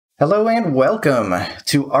Hello and welcome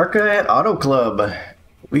to ARCA at Auto Club.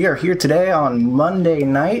 We are here today on Monday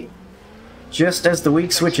night, just as the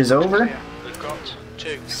week switches over.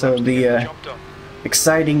 So the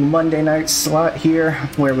exciting Monday night slot here,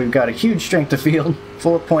 where we've got a huge strength of field,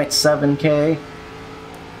 4.7K.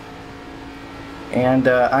 And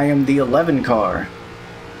I am the 11 car.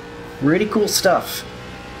 Pretty cool stuff.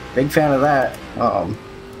 Big fan of that.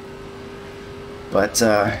 But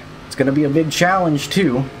it's going to be a big challenge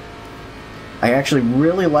too. I actually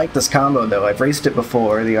really like this combo though. I've raced it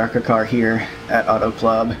before, the ARCA car here at Auto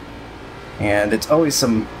Club, and it's always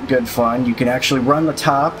some good fun. You can actually run the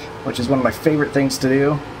top, which is one of my favorite things to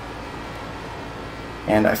do.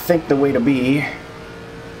 And I think the way to be,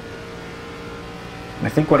 I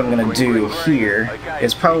think what I'm going to do here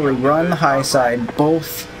is probably run the high side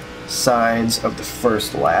both sides of the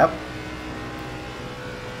first lap.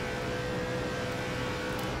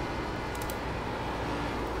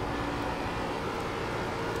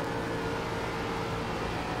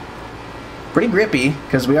 Pretty grippy,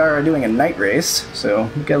 because we are doing a night race,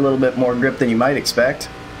 so we get a little bit more grip than you might expect.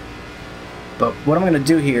 But what I'm going to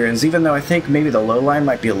do here is, even though I think maybe the low line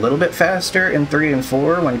might be a little bit faster in 3 and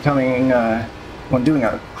 4 when doing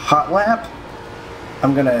a hot lap,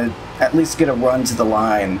 I'm going to at least get a run to the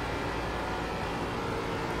line.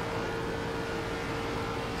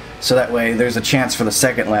 So that way there's a chance for the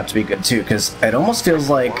second lap to be good too, because it almost feels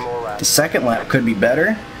like the second lap could be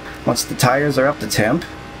better once the tires are up to temp.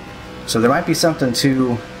 So there might be something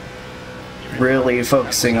to really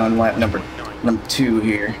focusing on lap number 2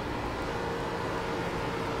 here.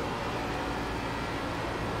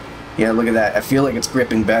 Yeah, look at that. I feel like it's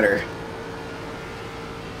gripping better.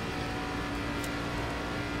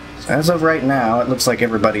 So as of right now, it looks like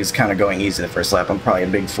everybody's kind of going easy the first lap. I'm probably a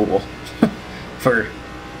big fool for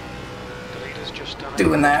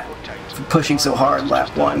doing that, for pushing so hard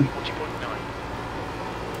lap 1.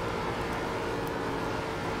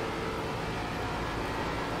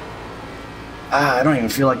 I don't even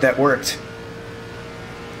feel like that worked.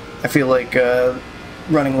 I feel like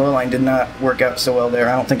running low line did not work out so well there.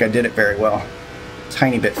 I don't think I did it very well.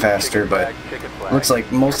 Tiny bit faster, but looks like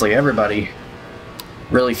mostly everybody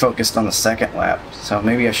really focused on the second lap. So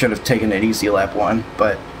maybe I should have taken it easy lap 1,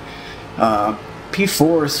 but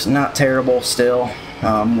P4 is not terrible still.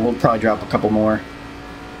 We'll probably drop a couple more.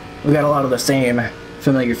 We got a lot of the same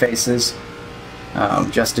familiar faces.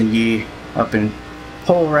 Justin Yee up in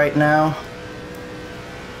pole right now.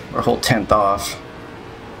 Or whole 10th off.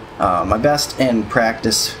 My best in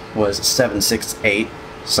practice was 7.68,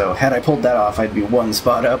 so had I pulled that off I'd be 1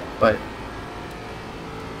 spot up, but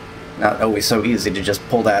not always so easy to just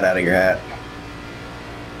pull that out of your hat.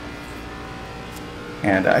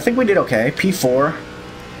 And I think we did okay. P4,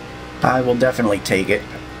 I will definitely take it.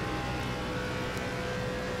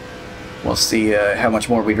 We'll see how much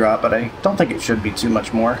more we drop, but I don't think it should be too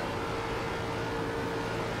much more.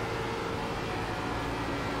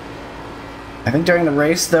 I think during the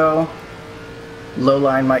race, though, low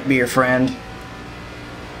line might be your friend.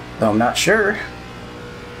 Though I'm not sure.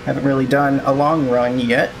 Haven't really done a long run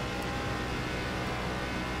yet.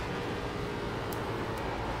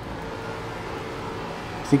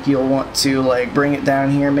 I think you'll want to like bring it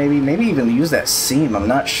down here, maybe even use that seam. I'm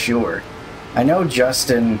not sure. I know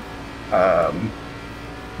Justin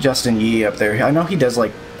Yee up there. I know he does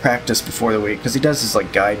like practice before the week because he does his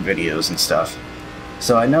like guide videos and stuff.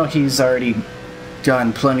 So I know he's already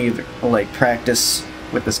done plenty of like practice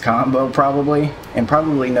with this combo probably, and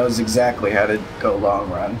probably knows exactly how to go long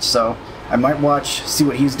run. So I might watch, see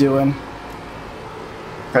what he's doing.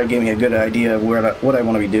 Probably give me a good idea of what I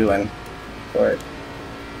want to be doing. But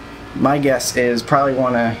my guess is probably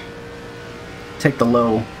want to take the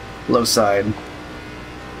low side.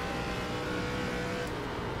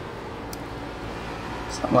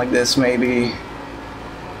 Something like this maybe.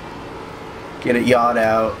 Get it yawed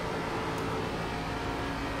out.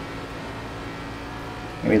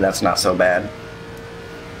 Maybe that's not so bad.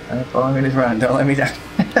 Follow me to run, don't let me down.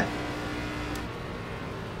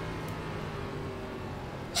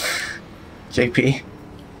 JP.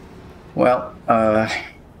 Well,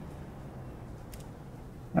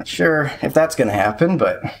 not sure if that's gonna happen,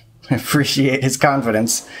 but I appreciate his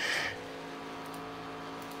confidence.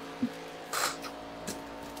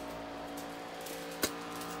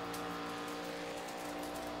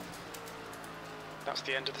 That's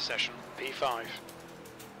the end of the session. P5.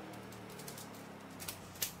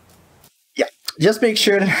 Yeah, just make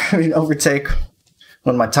sure to overtake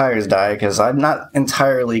when my tires die, because I'm not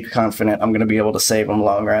entirely confident I'm going to be able to save them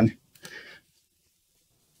long run.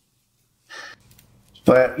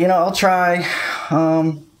 But, you know, I'll try.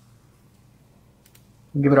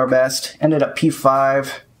 Give it our best. Ended up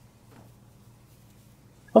P5.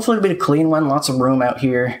 Hopefully it'll be a clean one. Lots of room out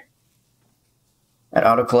here at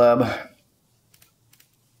Auto Club.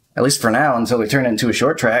 At least for now, until we turn it into a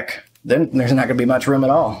short track. Then there's not going to be much room at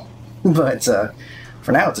all. But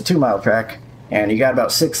for now, it's a 2-mile track, and you got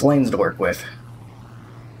about 6 lanes to work with.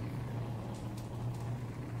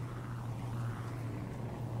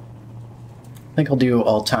 I think I'll do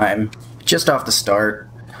all time just off the start,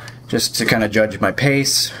 just to kind of judge my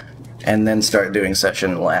pace, and then start doing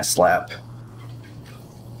session last lap.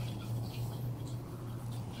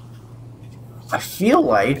 I feel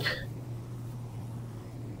like,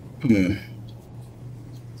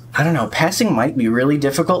 I don't know, passing might be really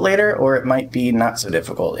difficult later, or it might be not so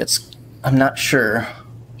difficult. I'm not sure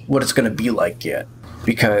what it's going to be like yet,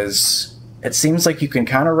 because it seems like you can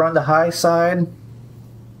kind of run the high side.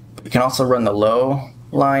 You can also run the low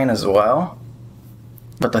line as well.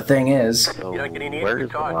 But the thing is, Where's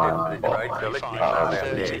the line?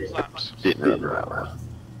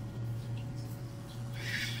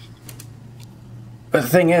 but the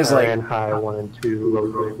thing is, like, high 1 and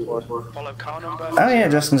 2, low 4. Follow car number. oh yeah,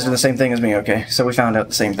 Justin's doing the same thing as me. Okay, so we found out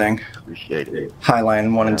the same thing. Appreciate it. High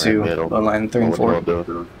line 1 and 2, low line 3 and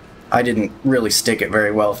 4. I didn't really stick it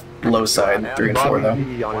very well. Low side 3 and 4 though. On the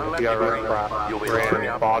PRS lap,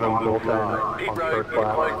 ran bottom both ends on first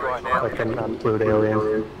lap, like an absolute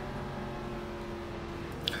alien.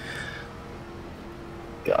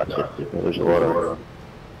 Gotcha. There's a lot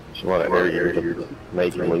of area you're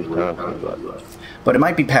making lose time. But it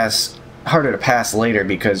might be harder to pass later,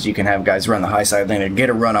 because you can have guys run the high side lane and get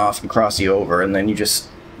a run off and cross you over, and then you just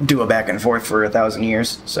do a back and forth for 1,000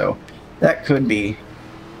 years. So that could be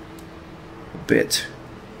a bit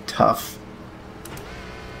tough.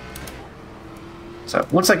 So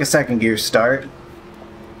looks like a second gear start.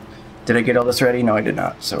 Did I get all this ready? No, I did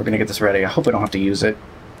not. So we're gonna get this ready. I hope I don't have to use it.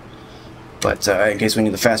 But in case we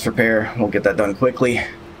need the fast repair, we'll get that done quickly.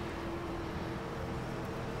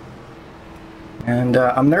 And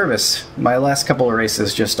I'm nervous. My last couple of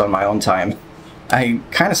races just on my own time, I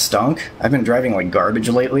kind of stunk. I've been driving like garbage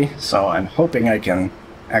lately, so I'm hoping I can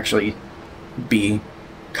actually be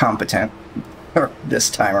competent this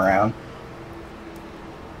time around.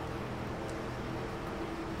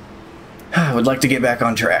 I would like to get back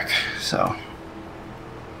on track, so.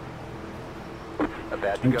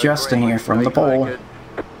 Justin here from the pole.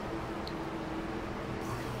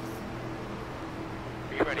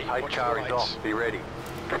 Be ready. Watch your lights. Be ready.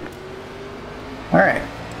 Alright,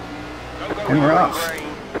 and we're off.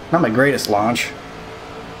 Not my greatest launch.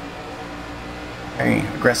 Very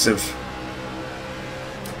aggressive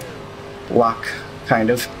lock, kind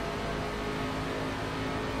of.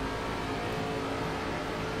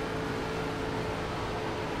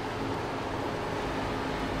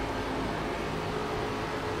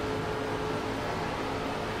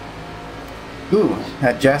 Ooh,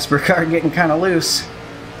 that Jasper car getting kind of loose.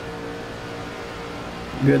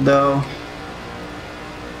 Good though.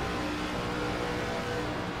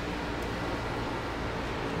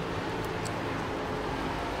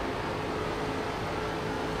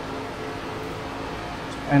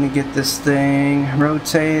 Trying to get this thing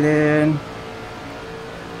rotated.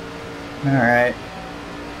 Alright.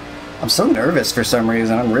 I'm so nervous for some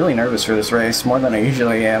reason. I'm really nervous for this race, more than I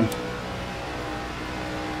usually am.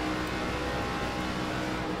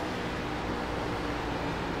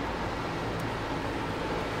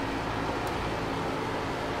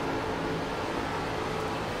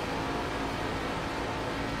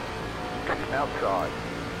 Outside.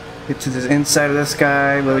 Get to the inside of this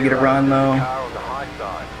guy. Will we get a run though? Car on the high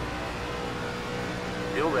side.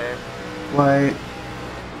 Still there. White.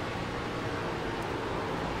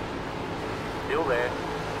 Still there.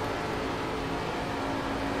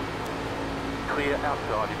 Clear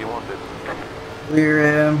outside if you want it. Clear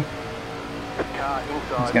him. Car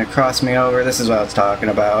inside. He's gonna cross me over. This is what I was talking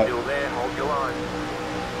about. Still there. Hold your line.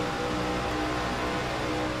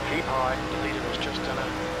 Keep high. The leader has just done a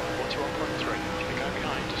 41.3. The guy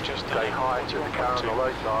behind has just done Stay a high to the car on the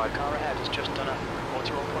low 41.2. side. The car ahead has just done a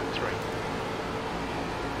 41.3.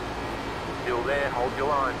 Still there. Hold your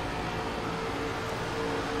line.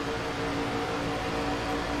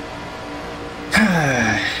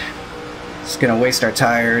 It's gonna waste our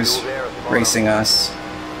tires racing us.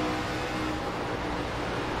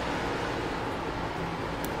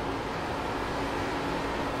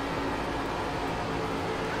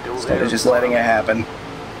 Instead of just letting it happen.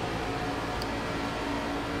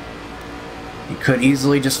 He could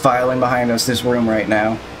easily just file in behind us this room right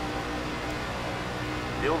now.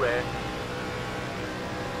 Still there.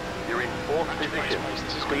 You're in fourth position.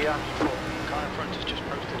 This is Clear. car in front has just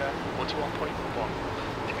posted a 41.1.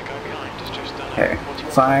 He's just done Okay,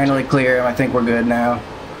 41. finally clear. I think we're good now.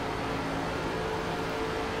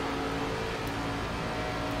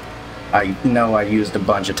 I know I used a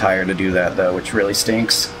bunch of tire to do that though, which really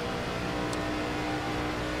stinks.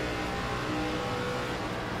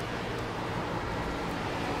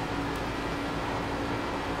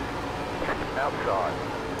 Outside.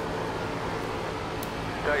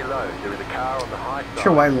 Stay low. There is a car on the high side. Not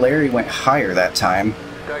sure why Larry went higher that time.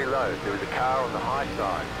 Stay low. There is a car on the high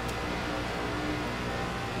side.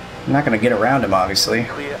 I'm not going to get around him, obviously.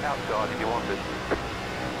 Clear outside if you want it.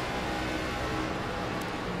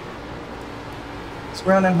 Let's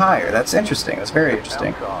run him higher. That's interesting. That's very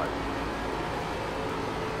interesting. Outside.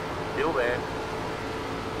 Still there.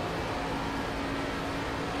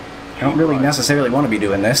 I don't really necessarily want to be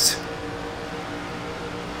doing this.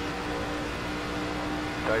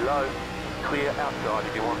 Stay low. Clear outside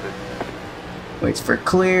if you want it. Waits for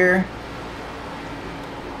clear.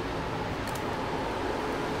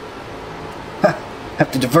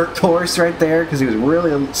 Have to divert course right there because he was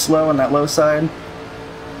really slow on that low side.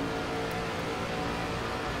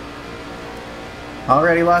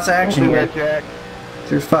 Already lots of action here. Jack.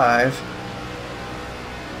 Through 5.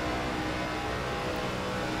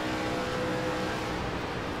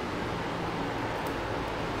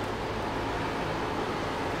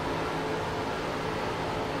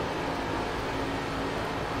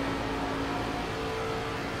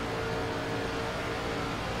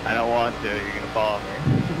 I don't want to, you're gonna follow me.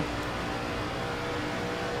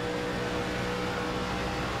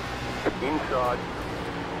 Inside.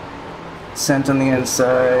 Sent on the Stay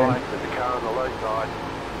inside. high. There's a car on the low side.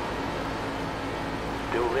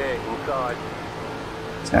 Still there. Inside.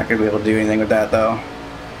 It's not going to be able to do anything with that though.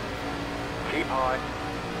 Keep high.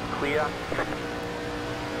 Clear.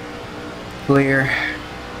 Clear.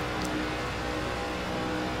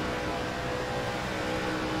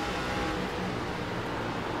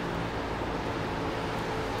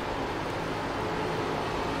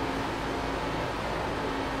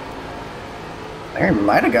 Larry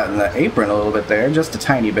might have gotten the apron a little bit there, just a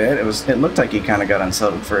tiny bit. It looked like he kind of got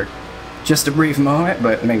unsettled for just a brief moment,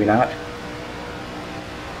 but maybe not.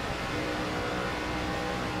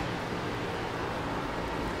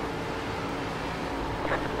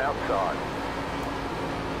 Outside.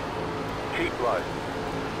 Keep low.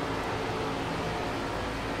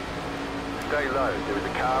 Stay low. There is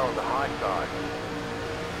a car on the high side.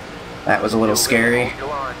 That was a little scary. Hold your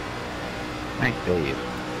line. Thanks, Dave.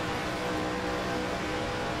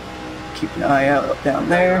 Keep an eye out up down Stay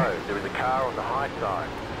there. low. There is a car on the high side.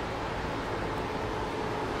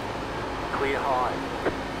 Clear high.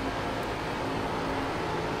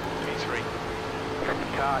 P3.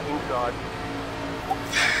 Car inside.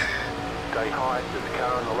 Stay high. There's a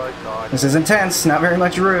car on the low side. This is intense, not very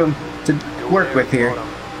much room to Still work there with at the here. bottom.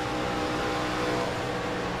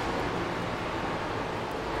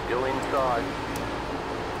 Still inside.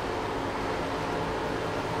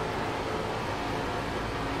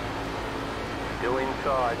 Still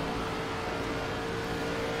inside.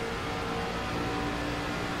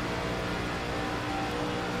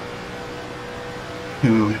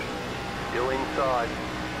 Still inside.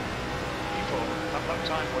 P4. That lap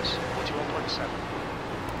time was 41.7.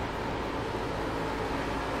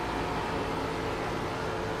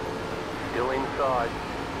 Still inside.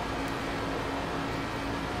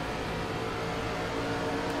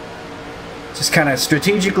 Just kind of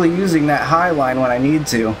strategically using that high line when I need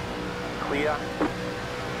to. Clear.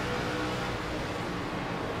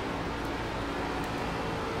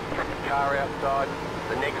 Car outside.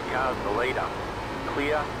 The next car's the leader.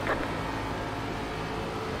 Clear.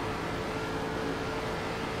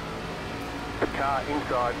 Car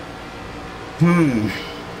inside.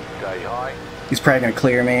 Stay high. He's probably gonna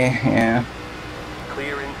clear me, yeah.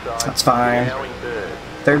 Clear inside. That's fine. Allowing bird.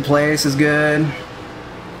 3rd place is good.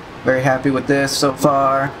 Very happy with this so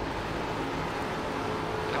far.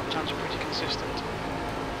 Lap times are pretty consistent.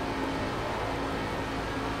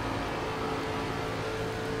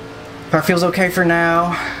 Car feels okay for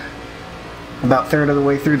now. About 1/3 of the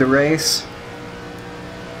way through the race.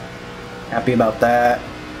 Happy about that.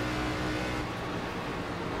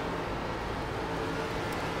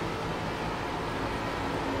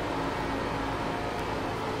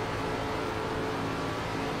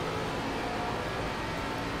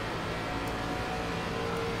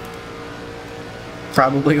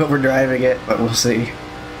 Probably overdriving it, but we'll see.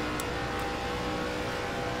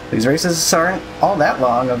 These races aren't all that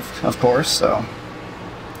long, of course, so.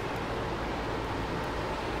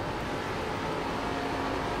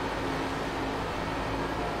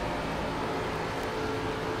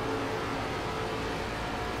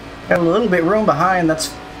 Got a little bit room behind,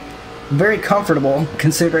 that's very comfortable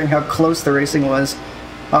considering how close the racing was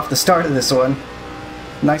off the start of this one.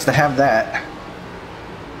 Nice to have that.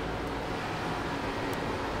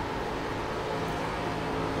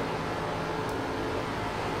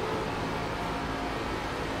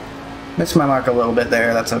 Missed my mark a little bit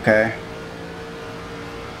there, that's okay.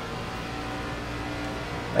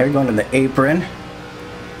 There, going to the apron.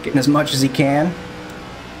 Getting as much as he can.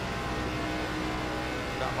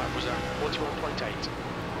 That lap was a 41.8.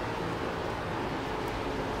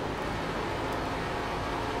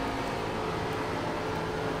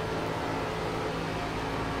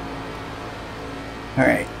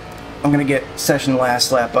 Alright, I'm gonna get session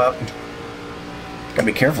last lap up. Gotta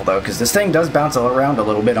be careful though, because this thing does bounce around a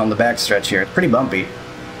little bit on the back stretch here. It's pretty bumpy.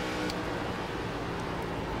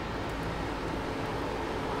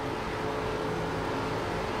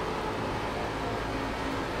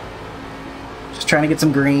 Just trying to get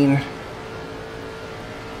some green.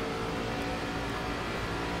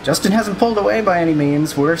 Justin hasn't pulled away by any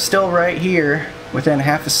means. We're still right here within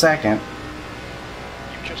half a second.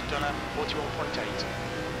 You've just done a 41.8.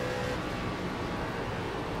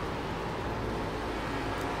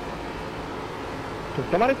 Can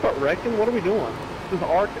somebody start wrecking? What are we doing? This is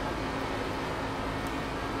ARCA.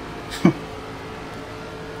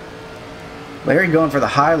 Larry going for the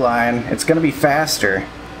high line. It's going to be faster.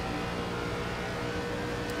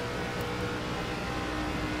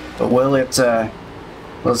 But will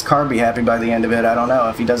his car be happy by the end of it? I don't know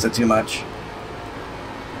if he does it too much.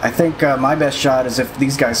 I think my best shot is if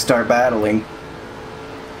these guys start battling.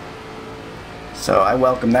 So I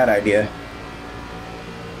welcome that idea.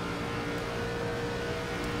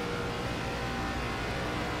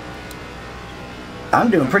 I'm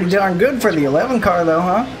doing pretty darn good for the 11 car though,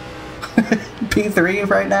 huh? P3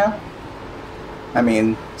 right now. I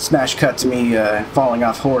mean, smash cut to me falling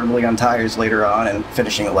off horribly on tires later on and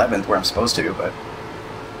finishing 11th where I'm supposed to, but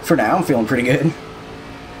for now I'm feeling pretty good.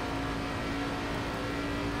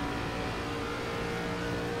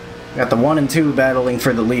 Got the 1 and 2 battling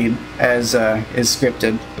for the lead as is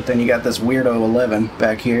scripted, but then you got this weirdo 11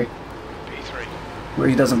 back here P3. where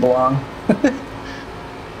he doesn't belong.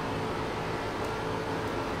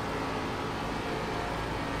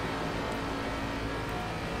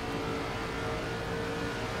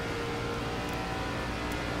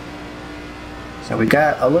 So we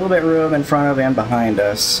got a little bit room in front of and behind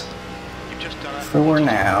us You've just done a for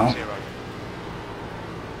now. 42.0.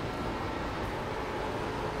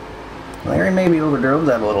 Larry maybe overdrove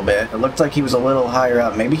that a little bit. It looked like he was a little higher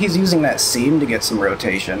up. Maybe he's using that seam to get some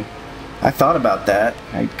rotation. I thought about that.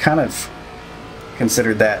 I kind of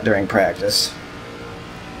considered that during practice.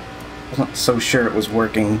 Wasn't so sure it was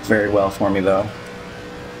working very well for me though.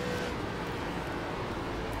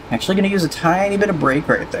 Actually going to use a tiny bit of brake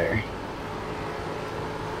right there.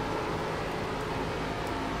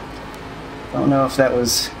 Don't know if that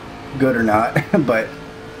was good or not, but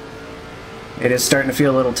it is starting to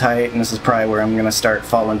feel a little tight, and this is probably where I'm going to start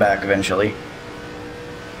falling back eventually.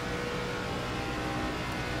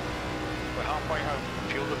 We're halfway home.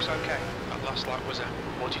 Fuel looks okay. That last lap was a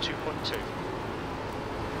 42.2.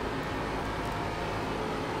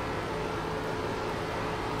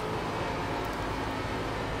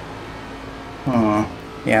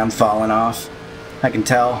 Yeah, I'm falling off. I can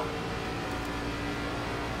tell.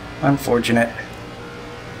 Unfortunate.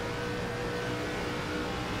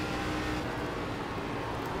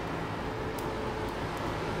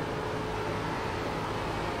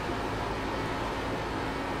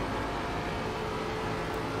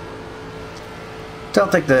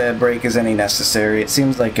 Don't think the brake is any necessary. It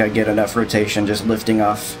seems like I get enough rotation just lifting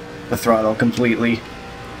off the throttle completely.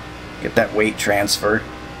 Get that weight transfer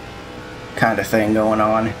kind of thing going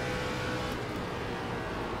on.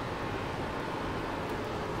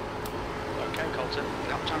 Okay, Colton.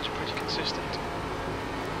 Lap times are pretty consistent.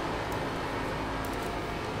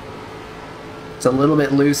 It's a little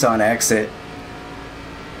bit loose on exit.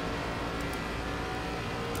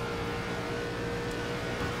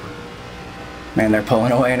 Man, they're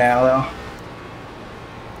pulling away now though.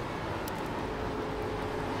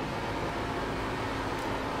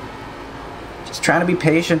 Just trying to be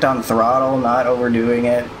patient on throttle, not overdoing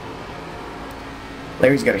it.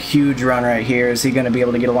 Larry's got a huge run right here. Is he going to be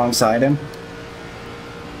able to get alongside him?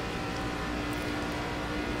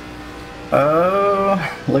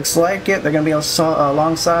 Oh, looks like it. They're going to be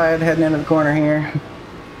alongside heading into the corner here.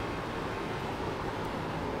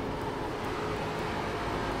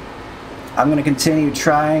 I'm going to continue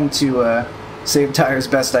trying to save tires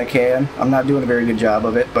best I can. I'm not doing a very good job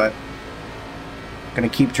of it, but I'm going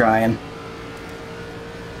to keep trying.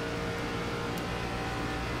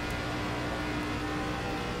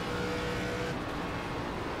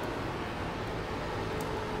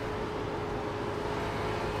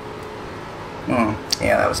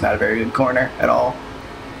 Yeah, that was not a very good corner at all.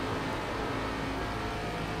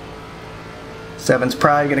 7's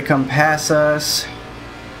probably gonna come past us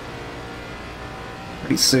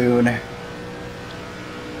pretty soon.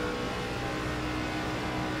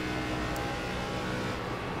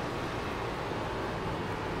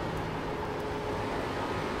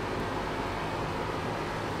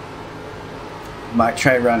 Might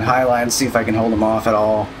try to run highline, see if I can hold him off at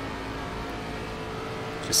all.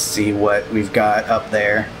 Just see what we've got up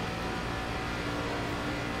there.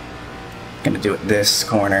 Gonna do it this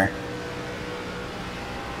corner.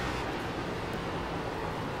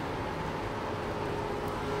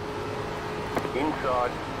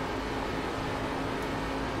 Inside.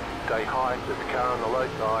 Stay high, there's a car on the low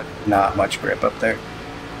side. Not much grip up there.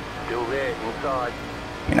 Still there, inside.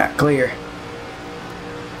 You're not clear.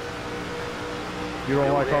 You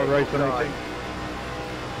don't like our race or anything?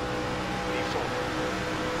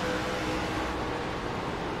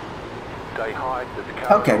 Stay high, there's a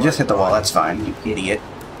car Okay, just hit the wall, that's fine, you idiot.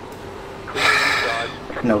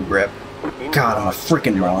 No grip. God, I'm a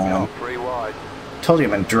freaking moron. 3 wide. Told you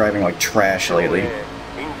I've been driving like trash lately.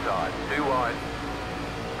 Inside, 2 wide.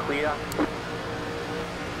 Clear.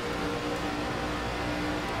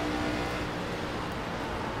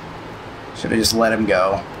 Should have just let him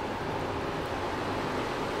go.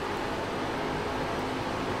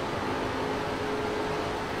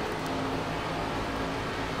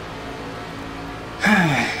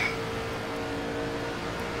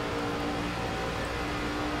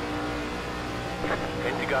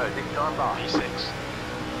 And to go, this time by. P6.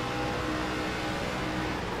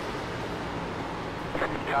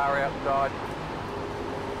 Car outside.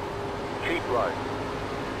 Keep low.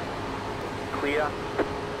 Clear.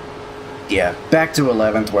 Yeah, back to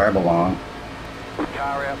 11th where I belong.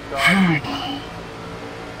 Car outside.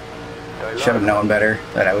 Go Should have low. known better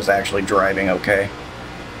that I was actually driving okay.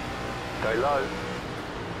 Go low.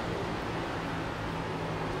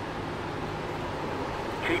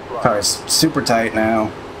 Keep low. Car's super tight now.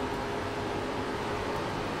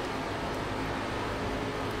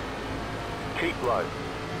 Keep low.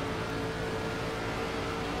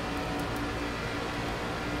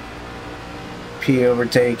 P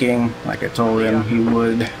overtaking, like I told him he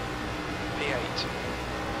would. P8.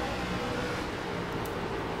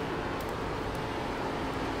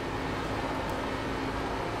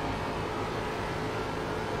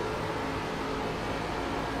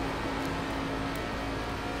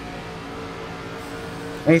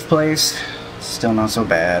 Eighth place, still not so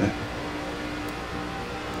bad.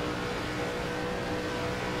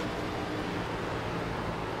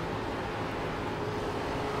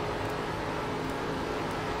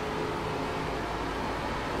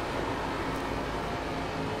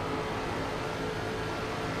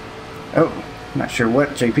 Oh, not sure what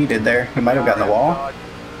JP did there. He might have gotten the wall. Outside.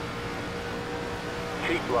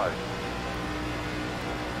 Keep low.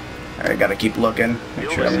 Alright, gotta keep looking.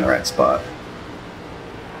 Make sure I'm in the right spot.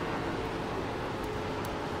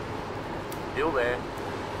 Still there.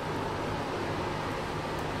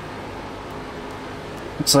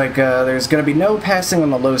 Looks like there's gonna be no passing on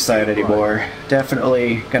the low side anymore.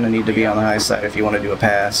 Definitely gonna need to be on the high side if you want to do a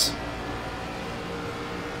pass.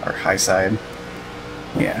 Or high side.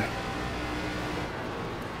 Yeah.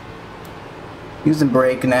 Using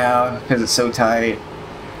brake now because it's so tight.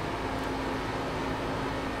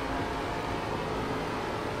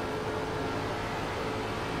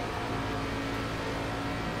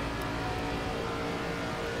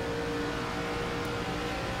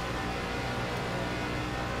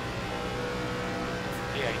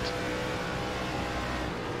 P8.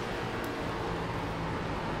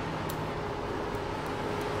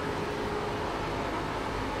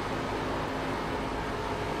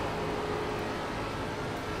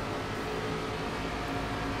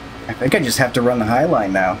 I think I just have to run the high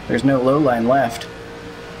line now. There's no low line left.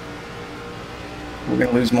 We're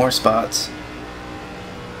gonna lose more spots.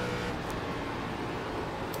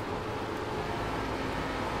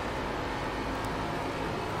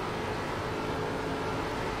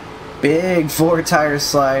 Big 4-tire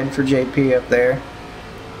slide for JP up there.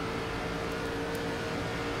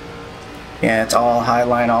 Yeah, it's all high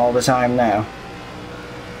line all the time now.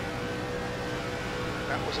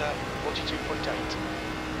 That was at 42.8.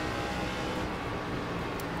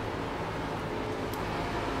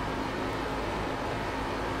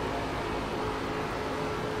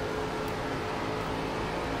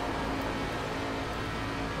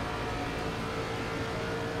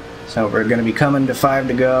 So we're going to be coming to 5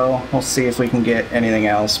 to go. We'll see if we can get anything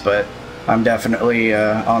else, but I'm definitely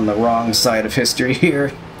on the wrong side of history here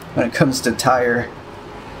when it comes to tire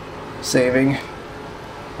saving.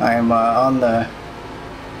 I am on the...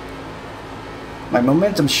 My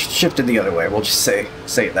momentum shifted the other way. We'll just say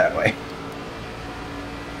it that way.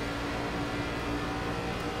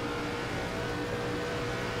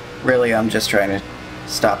 Really, I'm just trying to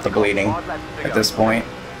stop the bleeding at this point.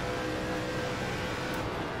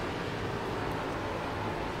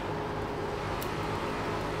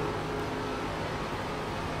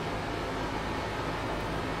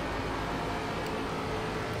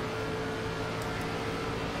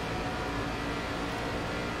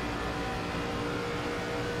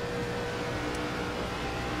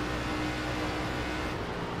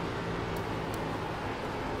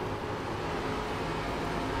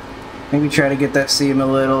 Maybe try to get that seam a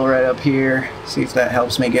little right up here. See if that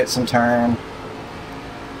helps me get some turn.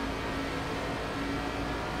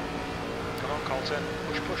 Come on, Colton.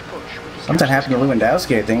 Push, push, push. Something happened to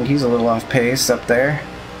Lewandowski, I think. He's a little off pace up there.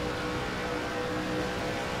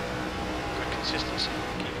 Good consistency.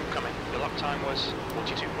 Keep them coming. The lap time was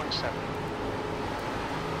 42.7.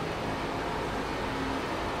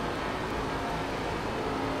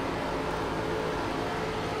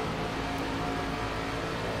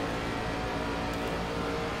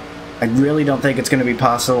 I really don't think it's going to be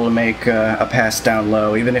possible to make a pass down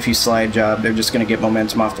low. Even if you slide job, they're just going to get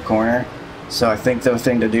momentum off the corner. So I think the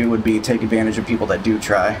thing to do would be take advantage of people that do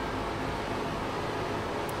try.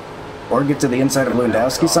 Or get to the inside of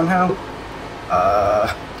Lewandowski somehow.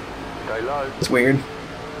 It's weird.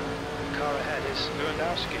 Car ahead is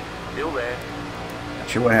Lewandowski. Still there. Not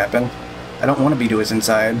sure what happened. I don't want to be to his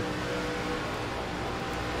inside.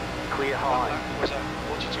 Clear high. That was a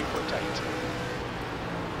 42.8.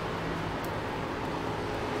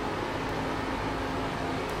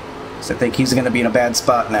 So I think he's going to be in a bad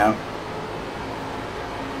spot now.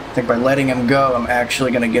 I think by letting him go, I'm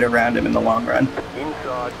actually going to get around him in the long run.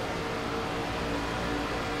 Inside.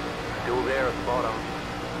 Still there at the bottom.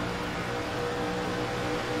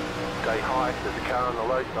 Stay high, there's a car on the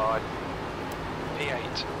low side.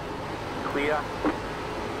 P8. Clear.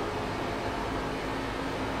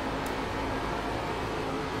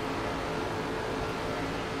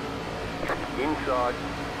 Inside.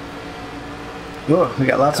 Oh, we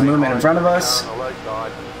got lots of movement in front of us. Car on the low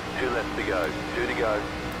side. 2 left to go. 2 to go.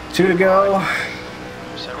 2 to go.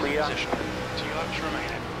 So Clear. position. 2 laps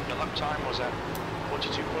remaining. The lap time was at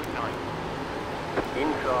 42.9.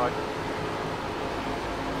 Inside.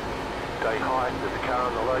 Stay high, there's a car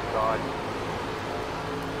on the low side.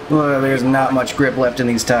 Well, there's not much grip left in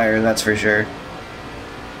these tires, that's for sure.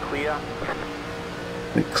 Clear.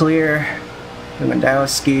 We clear.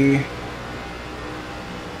 Lewandowski.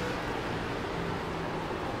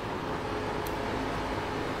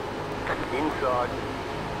 Inside.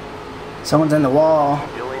 Someone's in the wall.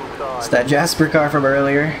 Still inside. It's that Jasper car from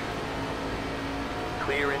earlier.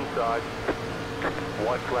 Clear inside.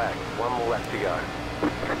 White flag. 1 more lap to go.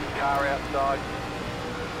 Car outside.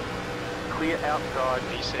 Clear outside.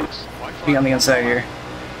 P6. Be on the inside here.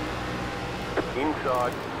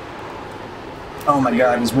 Inside. Oh my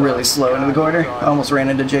god, he's really slow into the corner. I almost ran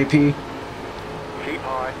into JP. Keep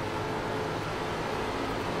high.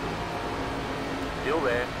 Still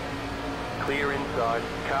there. Clear inside.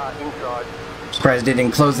 Car inside. Surprised he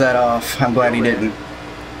didn't close that off. I'm glad he didn't.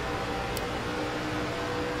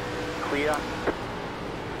 Clear.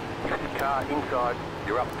 Car inside.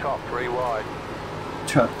 You're up top, 3 wide.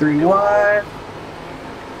 Truck 3 wide.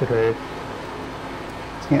 Okay.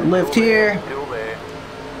 Can't lift here. Still there.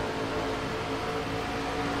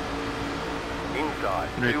 Inside.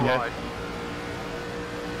 2 Yeah. wide.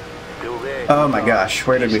 Still there. Oh my gosh,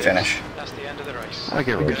 where did we finish? That's the end of the race. I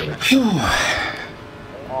get rid of it.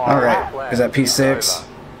 Alright, is that P6?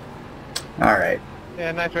 Alright,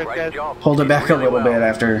 Yeah, nice race, Great guys. job. hold it back a Really little well. bit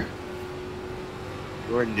after.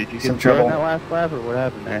 Jordan, did you Some get through trouble. on that last lap, or what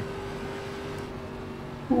happened there?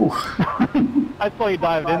 Ooh. I saw you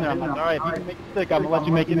dived in there. I'm like, alright, if you can make it stick, I'm gonna let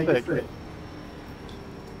you make it stick.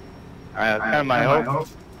 Alright, that's kind of my hope.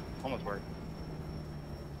 Almost worked.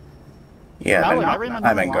 Yeah,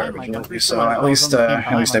 I'm in garbage lately, so at least I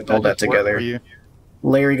pulled that together.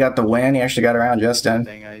 Larry got the win. He actually got around Justin.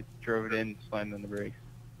 Thing, I drove it in, slammed on the brakes.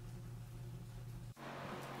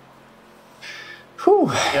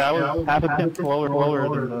 Whew. Yeah, I was half a tenth slower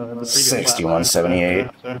than the previous lap.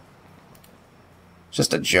 61.78. So,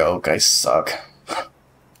 Just a joke. I suck.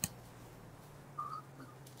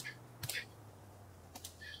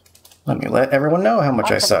 Let me let everyone know how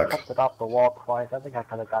much I suck. I off the wall twice. I think I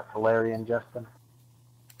could have got to Larry and Justin.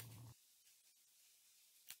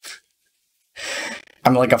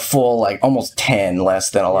 I'm like a full, like, almost 10 less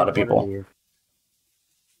than a lot of people.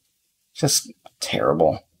 Just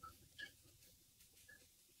terrible.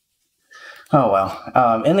 Oh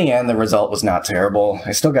well. In the end, the result was not terrible.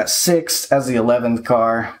 I still got 6th as the 11th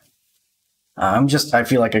car. I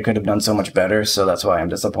feel like I could have done so much better, so that's why I'm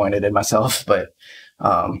disappointed in myself. But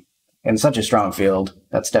in such a strong field,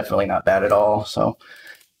 that's definitely not bad at all. So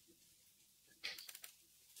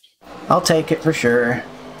I'll take it for sure.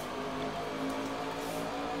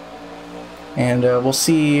 And we'll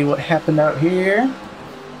see what happened out here.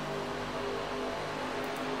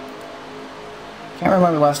 Can't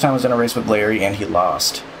remember the last time I was in a race with Larry and he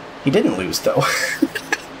lost. He didn't lose though.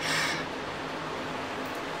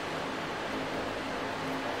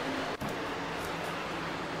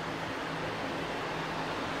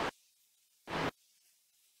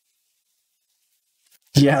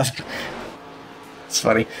 Yeah, it's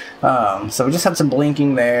funny. So we just had some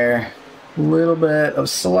blinking there. A little bit of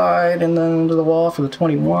slide and then into the wall for the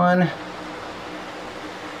 21.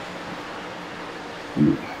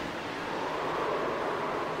 Ooh.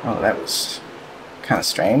 Oh, that was kind of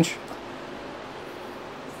strange.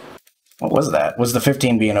 What was that? Was the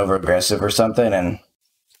 15 being over aggressive or something and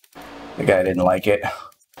the guy didn't like it?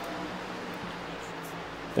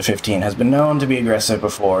 The 15 has been known to be aggressive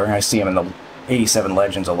before. I see him in the 87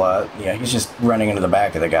 Legends a lot. Yeah, he's just running into the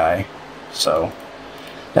back of the guy. So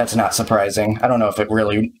that's not surprising. I don't know if it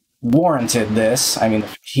really warranted this. I mean,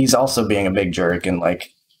 he's also being a big jerk and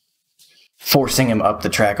like forcing him up the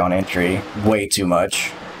track on entry way too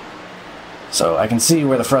much. So I can see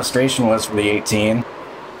where the frustration was for the 18.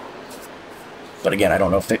 But again, I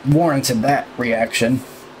don't know if it warranted that reaction.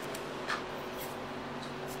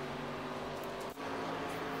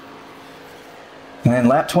 And then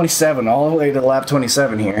lap 27, all the way to lap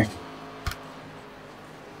 27 here.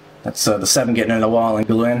 That's the 7 getting in the wall and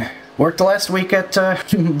gluing. Worked last week at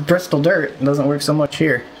Bristol Dirt. It doesn't work so much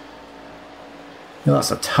here. He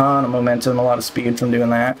lost a ton of momentum, a lot of speed from doing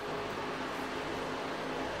that.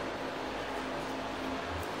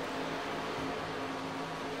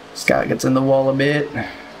 Scott gets in the wall a bit.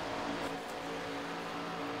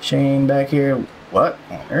 Shane back here. What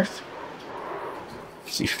on earth?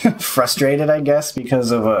 Is he frustrated, I guess,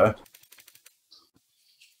 because of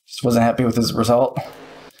just wasn't happy with his result.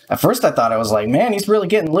 At first I thought, I was like, man, he's really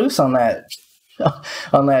getting loose on that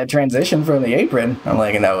on that transition from the apron. I'm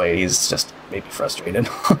like, no way, he's just maybe frustrated.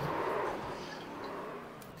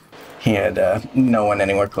 He had no one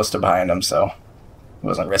anywhere close to behind him, so he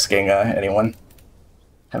wasn't risking anyone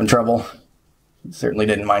having trouble. He certainly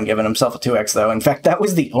didn't mind giving himself a 2x though. In fact, that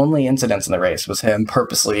was the only incident in the race, was him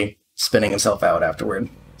purposely spinning himself out afterward.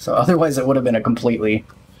 So otherwise it would have been a completely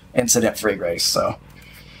incident-free race. So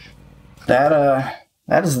that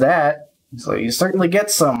is that. So you certainly get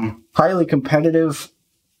some highly competitive,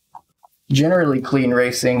 generally clean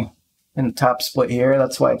racing in the top split here.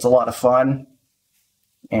 That's why it's a lot of fun.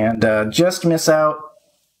 And just miss out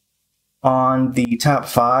on the top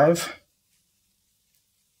 5.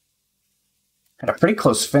 Had a pretty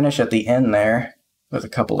close finish at the end there with a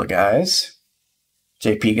couple of guys.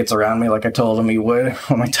 JP gets around me like I told him he would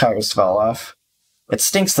when my tires fell off. It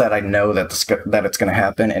stinks that I know that that it's going to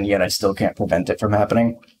happen, and yet I still can't prevent it from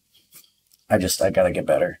happening. I gotta get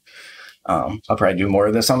better. I'll probably do more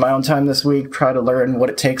of this on my own time this week, try to learn what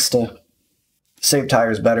it takes to save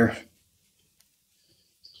tires better.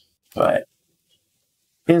 But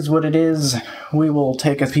is what it is. We will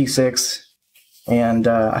take a P6. And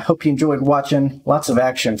I hope you enjoyed watching. Lots of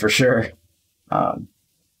action for sure. And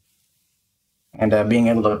being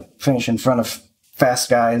able to finish in front of fast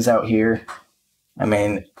guys out here. I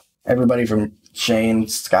mean, everybody from Shane,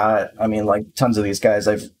 Scott, I mean, like tons of these guys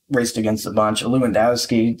I've raced against a bunch.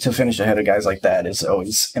 Lewandowski, to finish ahead of guys like that is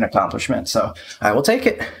always an accomplishment. So I will take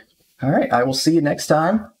it. All right, I will see you next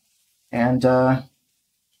time. And I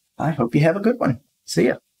hope you have a good one. See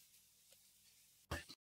ya.